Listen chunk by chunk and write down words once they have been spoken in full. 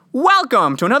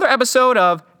Welcome to another episode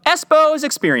of Espo's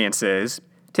Experiences.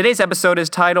 Today's episode is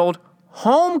titled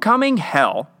Homecoming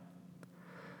Hell.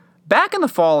 Back in the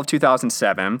fall of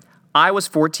 2007, I was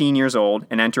 14 years old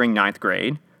and entering 9th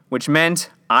grade, which meant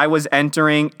I was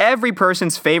entering every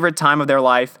person's favorite time of their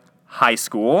life, high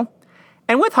school.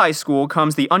 And with high school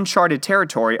comes the uncharted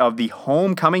territory of the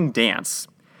homecoming dance.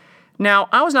 Now,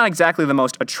 I was not exactly the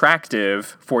most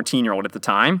attractive 14-year-old at the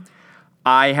time.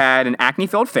 I had an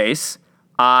acne-filled face,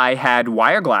 I had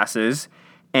wire glasses,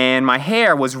 and my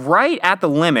hair was right at the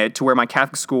limit to where my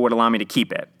Catholic school would allow me to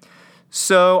keep it.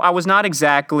 So I was not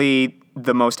exactly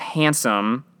the most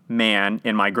handsome man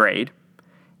in my grade.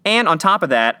 And on top of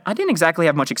that, I didn't exactly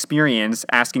have much experience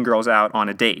asking girls out on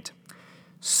a date.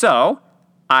 So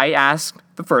I asked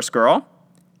the first girl,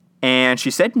 and she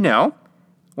said no.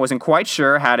 Wasn't quite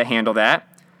sure how to handle that.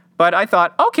 But I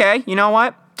thought, okay, you know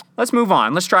what? Let's move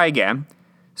on. Let's try again.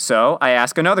 So I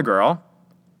ask another girl.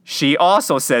 She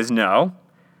also says no.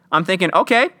 I'm thinking,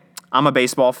 okay, I'm a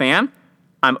baseball fan.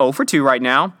 I'm 0 for 2 right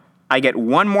now. I get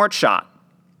one more shot.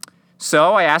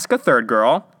 So I ask a third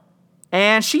girl,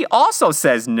 and she also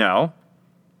says no.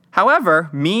 However,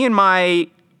 me and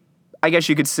my, I guess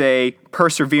you could say,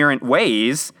 perseverant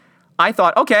ways, I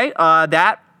thought, okay,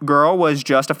 that girl was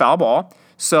just a foul ball,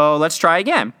 so let's try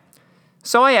again.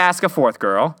 So I ask a fourth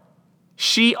girl.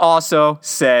 She also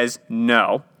says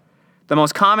no. The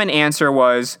most common answer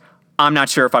was, I'm not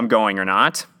sure if I'm going or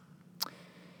not.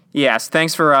 Yes,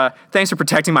 thanks for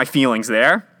protecting my feelings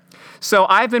there. So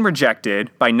I've been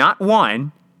rejected by not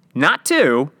one, not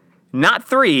two, not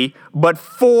three, but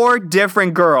 4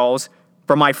 different girls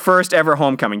for my first ever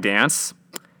homecoming dance.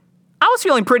 I was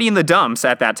feeling pretty in the dumps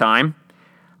at that time.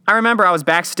 I remember I was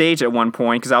backstage at one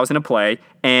point because I was in a play,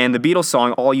 and the Beatles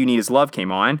song All You Need Is Love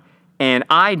came on, and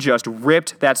I just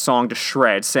ripped that song to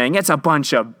shreds, saying it's a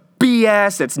bunch of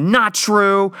BS, it's not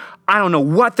true, I don't know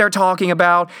what they're talking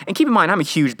about. And keep in mind, I'm a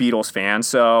huge Beatles fan,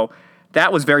 so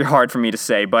that was very hard for me to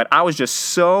say, but I was just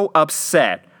so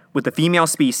upset with the female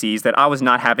species that I was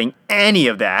not having any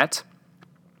of that.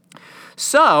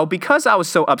 So, because I was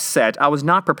so upset, I was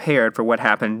not prepared for what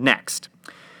happened next.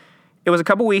 It was a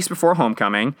couple weeks before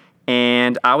homecoming,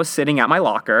 and I was sitting at my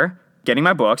locker, getting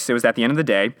my books. It was at the end of the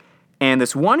day, and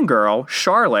this one girl,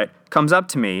 Charlotte, comes up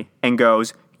to me and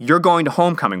goes, "You're going to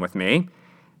homecoming with me."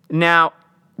 Now,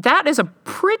 that is a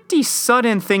pretty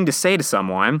sudden thing to say to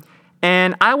someone,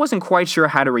 and I wasn't quite sure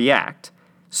how to react.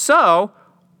 So,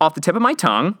 off the tip of my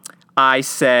tongue, I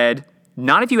said,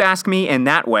 "Not if you ask me in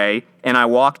that way," and I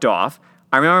walked off.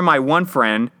 I remember my one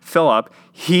friend, Philip,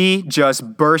 he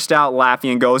just burst out laughing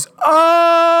and goes,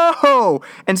 "Oh!"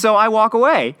 And so I walk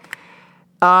away.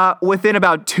 Within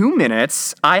about 2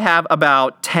 minutes, I have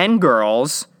about 10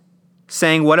 girls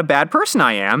saying what a bad person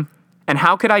I am, and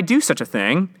how could I do such a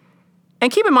thing? And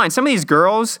keep in mind, some of these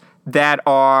girls that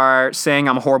are saying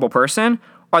I'm a horrible person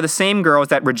are the same girls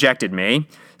that rejected me.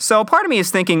 So part of me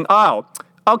is thinking, oh,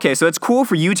 okay, so it's cool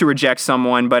for you to reject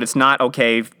someone, but it's not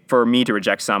okay for me to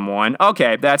reject someone.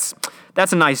 Okay, that's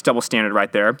a nice double standard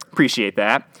right there. Appreciate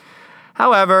that.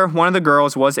 However, one of the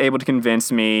girls was able to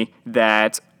convince me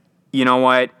that, you know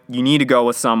what, you need to go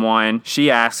with someone.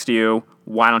 She asked you,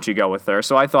 why don't you go with her?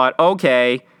 So I thought,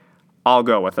 okay, I'll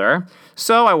go with her.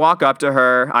 So I walk up to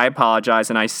her, I apologize,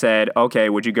 and I said, okay,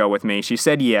 would you go with me? She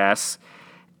said yes.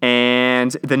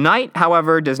 And the night,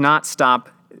 however, does not stop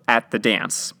at the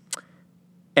dance.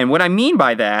 And what I mean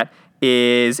by that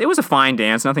is it was a fine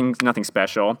dance, nothing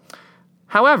special.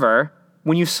 However,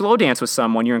 when you slow dance with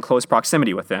someone, you're in close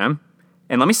proximity with them.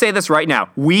 And let me say this right now,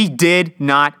 we did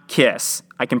not kiss.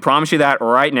 I can promise you that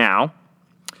right now.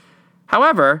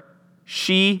 However,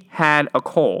 she had a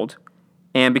cold,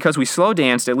 and because we slow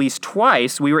danced at least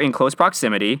twice, we were in close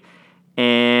proximity,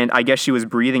 and I guess she was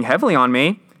breathing heavily on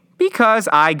me because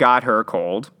I got her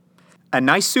cold. A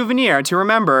nice souvenir to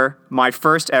remember my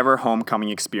first ever homecoming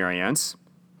experience.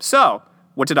 So,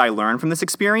 what did I learn from this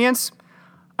experience?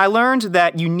 I learned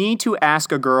that you need to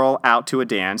ask a girl out to a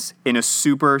dance in a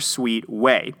super sweet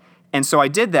way, and so I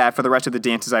did that for the rest of the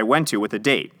dances I went to with a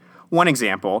date. One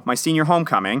example, my senior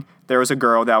homecoming, there was a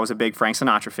girl that was a big Frank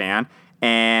Sinatra fan,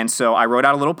 and so I wrote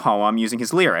out a little poem using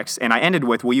his lyrics, and I ended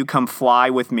with, "Will you come fly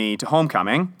with me to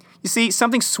homecoming?" You see,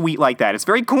 something sweet like that. It's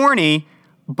very corny,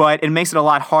 but it makes it a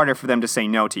lot harder for them to say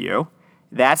no to you.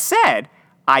 That said,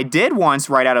 I did once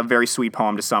write out a very sweet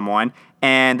poem to someone,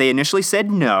 and they initially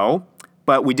said no,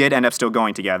 but we did end up still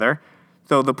going together.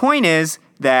 So the point is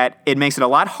that it makes it a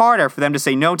lot harder for them to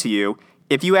say no to you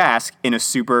if you ask in a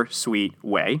super sweet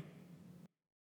way.